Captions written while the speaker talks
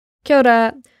Kia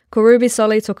ora, ko Ruby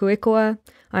Soli toku ekoa.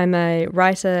 I'm a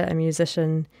writer, a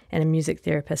musician, and a music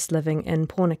therapist living in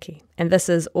Pōneke, and this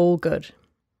is All Good.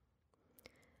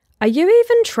 Are you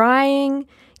even trying?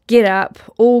 Get up,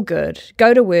 all good.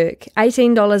 Go to work,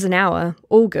 $18 an hour,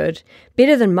 all good.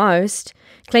 Better than most.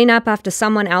 Clean up after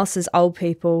someone else's old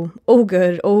people, all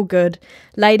good, all good.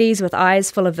 Ladies with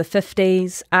eyes full of the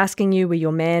 50s, asking you where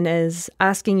your man is,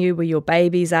 asking you where your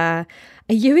babies are.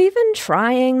 Are you even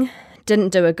trying? Didn't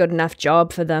do a good enough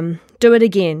job for them. Do it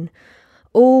again.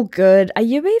 All good. Are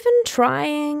you even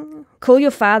trying? Call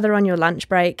your father on your lunch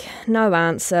break. No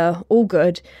answer. All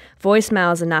good.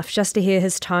 Voicemail's enough just to hear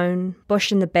his tone.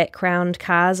 Bush in the background,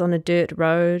 cars on a dirt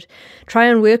road. Try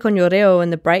and work on your reo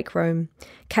in the break room.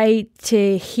 Kai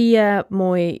Tahu,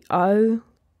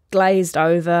 glazed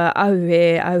over. Oh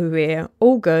where.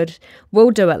 All good.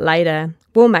 We'll do it later.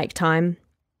 We'll make time.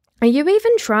 Are you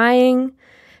even trying?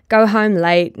 Go home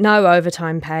late, no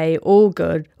overtime pay, all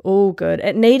good, all good.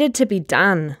 It needed to be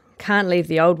done. Can't leave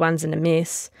the old ones in a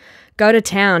mess. Go to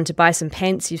town to buy some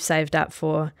pants you've saved up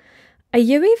for. Are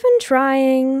you even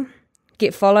trying?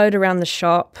 Get followed around the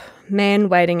shop, man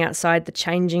waiting outside the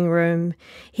changing room,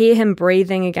 hear him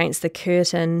breathing against the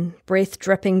curtain, breath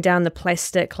dripping down the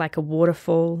plastic like a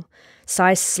waterfall.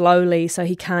 Sigh slowly so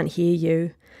he can't hear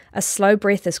you. A slow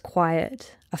breath is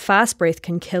quiet. A fast breath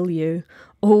can kill you.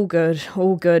 All good,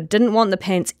 all good. Didn't want the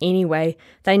pants anyway.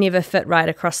 They never fit right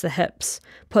across the hips.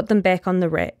 Put them back on the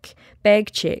rack.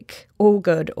 Bag check. All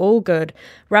good, all good.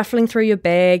 Ruffling through your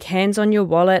bag, hands on your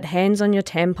wallet, hands on your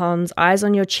tampons, eyes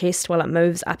on your chest while it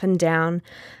moves up and down.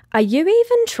 Are you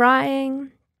even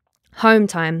trying? Home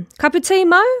time. Cup of tea,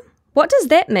 Mo? What does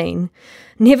that mean?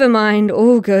 Never mind.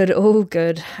 All good, all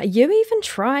good. Are you even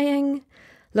trying?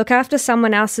 Look after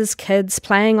someone else's kids,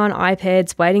 playing on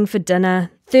iPads, waiting for dinner.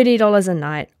 $30 a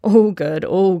night. All good,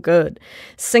 all good.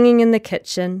 Singing in the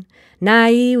kitchen.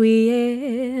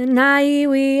 Naiwie,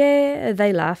 naiwie.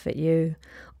 They laugh at you.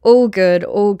 All good,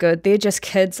 all good. They're just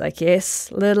kids, I guess.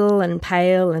 Little and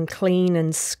pale and clean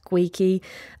and squeaky.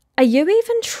 Are you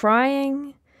even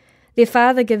trying? Their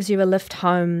father gives you a lift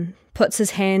home, puts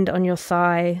his hand on your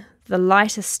thigh. The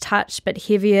lightest touch, but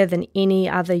heavier than any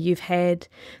other you've had.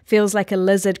 Feels like a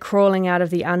lizard crawling out of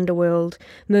the underworld,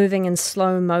 moving in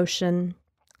slow motion.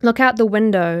 Look out the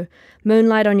window,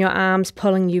 moonlight on your arms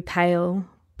pulling you pale.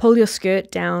 Pull your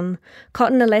skirt down,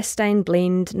 cotton elastane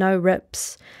blend, no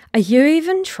rips. Are you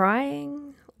even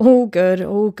trying? All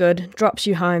good, drops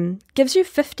you home, gives you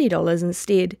 $50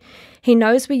 instead. He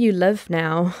knows where you live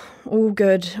now. All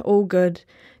good, all good.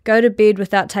 Go to bed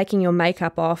without taking your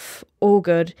makeup off. All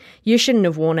good. You shouldn't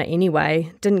have worn it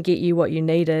anyway. Didn't get you what you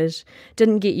needed.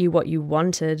 Didn't get you what you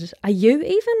wanted. Are you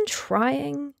even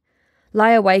trying?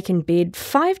 Lie awake in bed.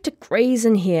 5 degrees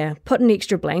in here. Put an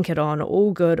extra blanket on.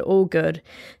 All good, all good.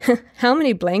 How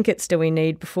many blankets do we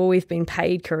need before we've been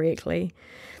paid correctly?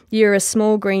 You're a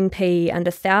small green pea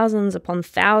under thousands upon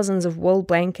thousands of wool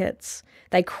blankets.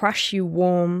 They crush you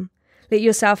warm. Let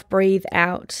yourself breathe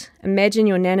out. Imagine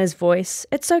your nana's voice.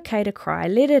 It's okay to cry.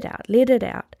 Let it out, let it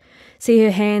out. See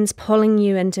her hands pulling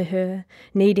you into her,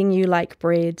 kneading you like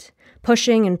bread,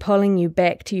 pushing and pulling you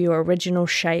back to your original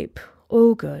shape.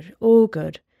 All good, all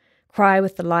good. Cry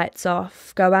with the lights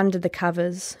off. Go under the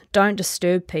covers. Don't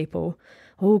disturb people.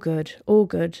 All good, all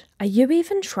good. Are you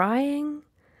even trying?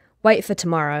 Wait for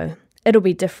tomorrow. It'll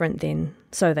be different then,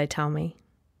 so they tell me.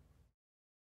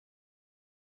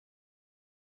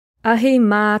 Ahi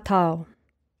Mātao.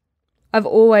 I've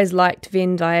always liked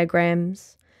Venn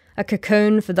diagrams, a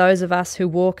cocoon for those of us who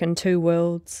walk in two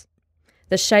worlds.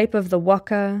 The shape of the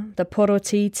waka, the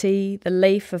porotiti, the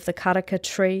leaf of the karaka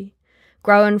tree,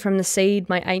 grown from the seed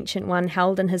my ancient one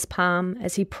held in his palm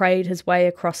as he prayed his way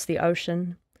across the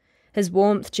ocean, his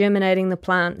warmth germinating the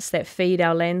plants that feed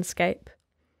our landscape.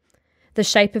 The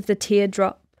shape of the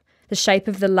teardrop, the shape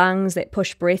of the lungs that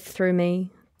push breath through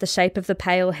me, the shape of the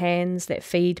pale hands that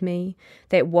feed me,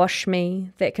 that wash me,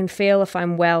 that can feel if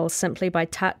I'm well simply by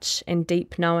touch and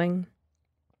deep knowing.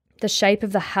 The shape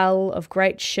of the hull of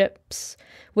great ships,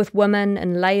 with women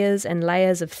in layers and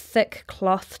layers of thick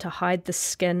cloth to hide the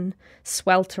skin,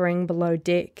 sweltering below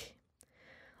deck.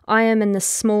 I am in this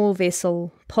small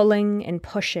vessel, pulling and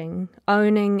pushing,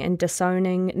 owning and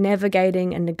disowning,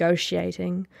 navigating and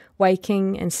negotiating,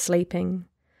 waking and sleeping.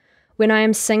 When I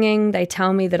am singing, they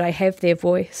tell me that I have their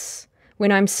voice.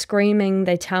 When I'm screaming,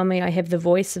 they tell me I have the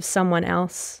voice of someone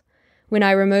else. When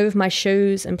I remove my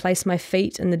shoes and place my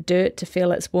feet in the dirt to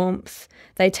feel its warmth,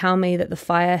 they tell me that the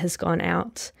fire has gone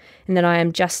out and that I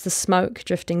am just the smoke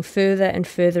drifting further and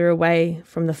further away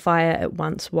from the fire it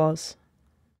once was.